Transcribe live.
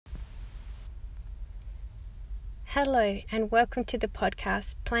Hello and welcome to the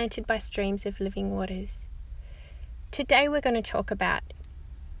podcast Planted by Streams of Living Waters. Today we're going to talk about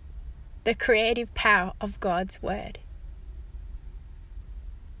the creative power of God's Word.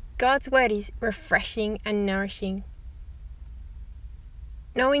 God's Word is refreshing and nourishing.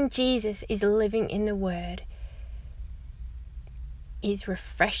 Knowing Jesus is living in the Word is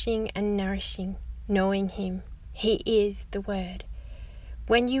refreshing and nourishing. Knowing Him, He is the Word.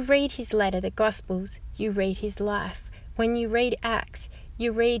 When you read His letter, the Gospels, you read His life. When you read Acts,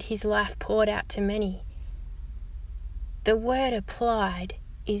 you read His life poured out to many. The Word applied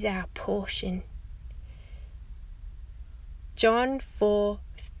is our portion. John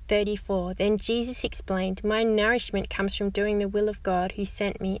 4:34. Then Jesus explained, "My nourishment comes from doing the will of God who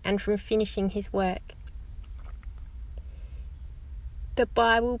sent me and from finishing His work." The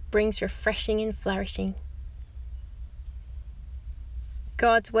Bible brings refreshing and flourishing.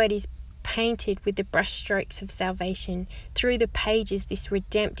 God's Word is painted with the brushstrokes of salvation. Through the pages, this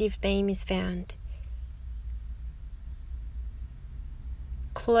redemptive theme is found.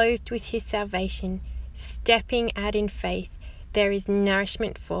 Clothed with His salvation, stepping out in faith, there is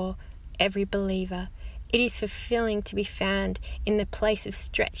nourishment for every believer. It is fulfilling to be found in the place of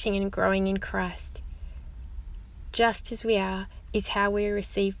stretching and growing in Christ. Just as we are is how we are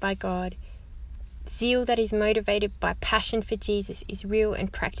received by God. Zeal that is motivated by passion for Jesus is real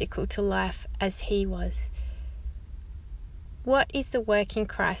and practical to life as He was. What is the work in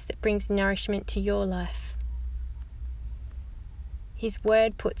Christ that brings nourishment to your life? His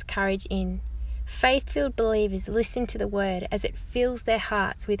Word puts courage in. Faith-filled believers listen to the Word as it fills their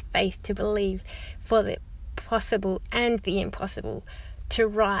hearts with faith to believe for the possible and the impossible, to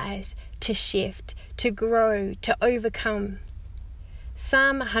rise, to shift, to grow, to overcome.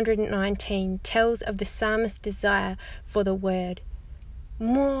 Psalm 119 tells of the psalmist's desire for the Word,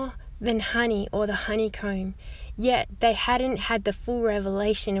 more than honey or the honeycomb. Yet they hadn't had the full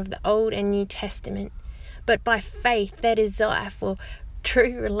revelation of the Old and New Testament. But by faith, their desire for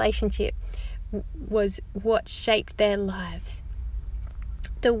true relationship was what shaped their lives.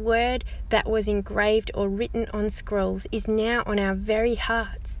 The Word that was engraved or written on scrolls is now on our very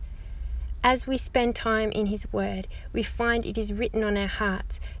hearts. As we spend time in His Word, we find it is written on our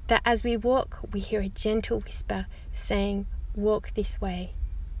hearts that as we walk, we hear a gentle whisper saying, "Walk this way."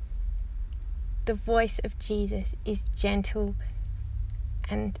 The voice of Jesus is gentle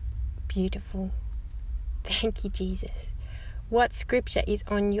and beautiful. Thank you, Jesus. What scripture is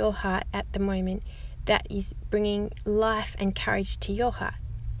on your heart at the moment that is bringing life and courage to your heart?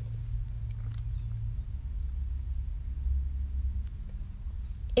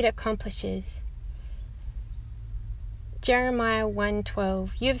 It accomplishes. Jeremiah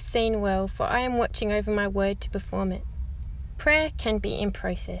 1:12. You have seen well, for I am watching over my word to perform it. Prayer can be in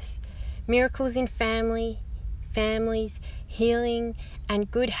process. Miracles in families, healing,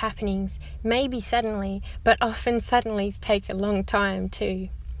 and good happenings may be suddenly, but often suddenlies take a long time too.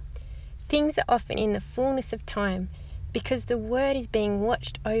 Things are often in the fullness of time because the word is being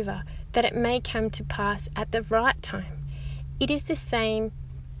watched over that it may come to pass at the right time. It is the same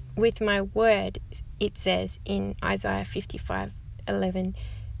with my word, it says in Isaiah 55:11.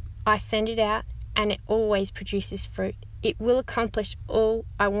 I send it out and it always produces fruit. It will accomplish all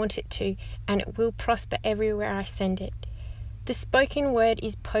I want it to, and it will prosper everywhere I send it. The spoken word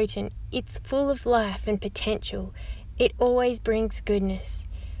is potent. It's full of life and potential. It always brings goodness.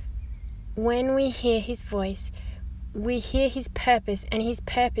 When we hear His voice, we hear His purpose, and His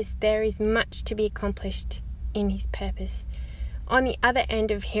purpose, there is much to be accomplished in His purpose. On the other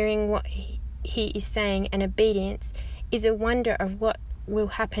end of hearing what He is saying and obedience is a wonder of what will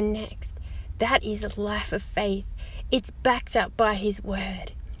happen next. That is a life of faith. It's backed up by His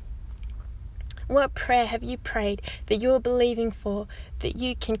Word. What prayer have you prayed that you're believing for, that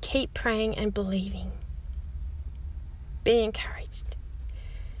you can keep praying and believing? Be encouraged.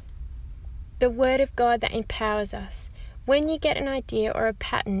 The Word of God that empowers us. When you get an idea or a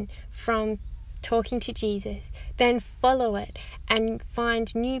pattern from talking to Jesus, then follow it and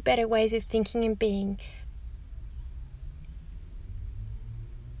find new, better ways of thinking and being.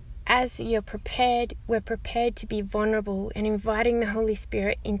 As we're prepared to be vulnerable and inviting the Holy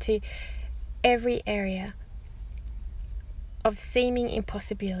Spirit into every area of seeming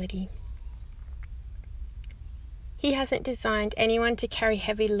impossibility. He hasn't designed anyone to carry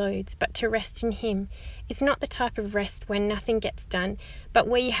heavy loads, but to rest in Him. It's not the type of rest where nothing gets done, but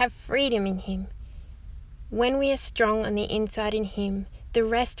where you have freedom in Him. When we are strong on the inside in Him, the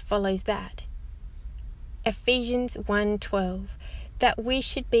rest follows that. Ephesians 1:12. That we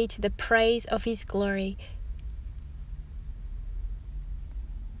should be to the praise of His glory.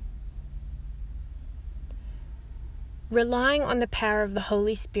 Relying on the power of the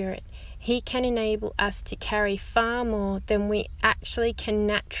Holy Spirit, He can enable us to carry far more than we actually can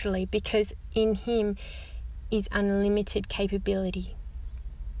naturally, because in Him is unlimited capability.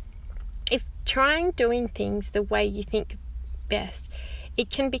 If trying doing things the way you think best, it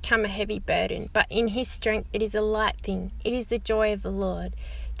can become a heavy burden, but in His strength it is a light thing. It is the joy of the Lord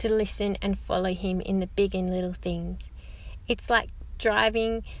to listen and follow Him in the big and little things. It's like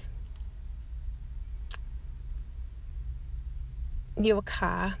driving your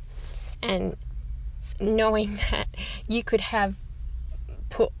car and knowing that you could have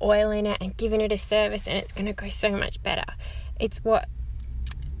put oil in it and given it a service and it's going to go so much better. It's what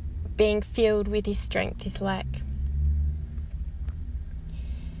being filled with His strength is like.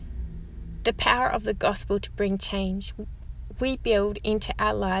 The power of the gospel to bring change. We build into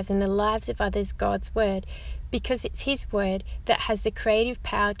our lives and the lives of others God's word, because it's His word that has the creative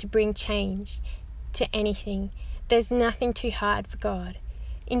power to bring change to anything. There's nothing too hard for God.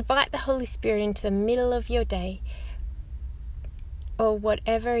 Invite the Holy Spirit into the middle of your day or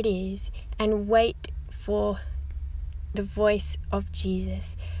whatever it is, and wait for the voice of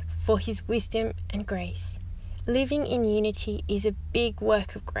Jesus, for His wisdom and grace. Living in unity is a big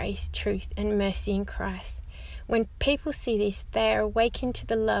work of grace, truth, and mercy in Christ. When people see this, they are awakened to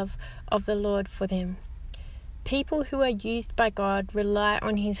the love of the Lord for them. People who are used by God rely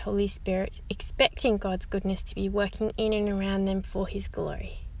on His Holy Spirit, expecting God's goodness to be working in and around them for His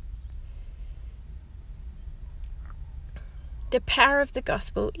glory. The power of the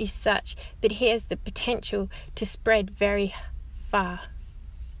gospel is such that He has the potential to spread very far.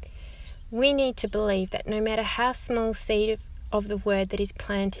 We need to believe that no matter how small seed of the word that is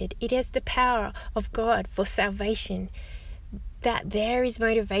planted, it has the power of God for salvation. That there is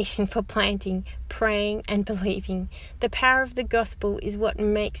motivation for planting, praying, and believing. The power of the gospel is what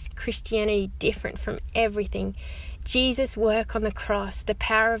makes Christianity different from everything. Jesus' work on the cross, the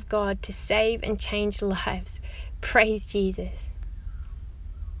power of God to save and change lives. Praise Jesus.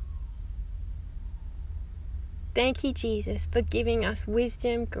 Thank you, Jesus, for giving us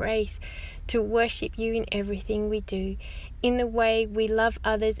wisdom, grace to worship You in everything we do, in the way we love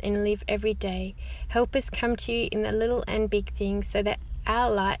others and live every day. Help us come to You in the little and big things so that our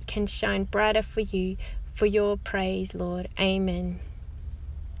light can shine brighter for You, for Your praise, Lord. Amen.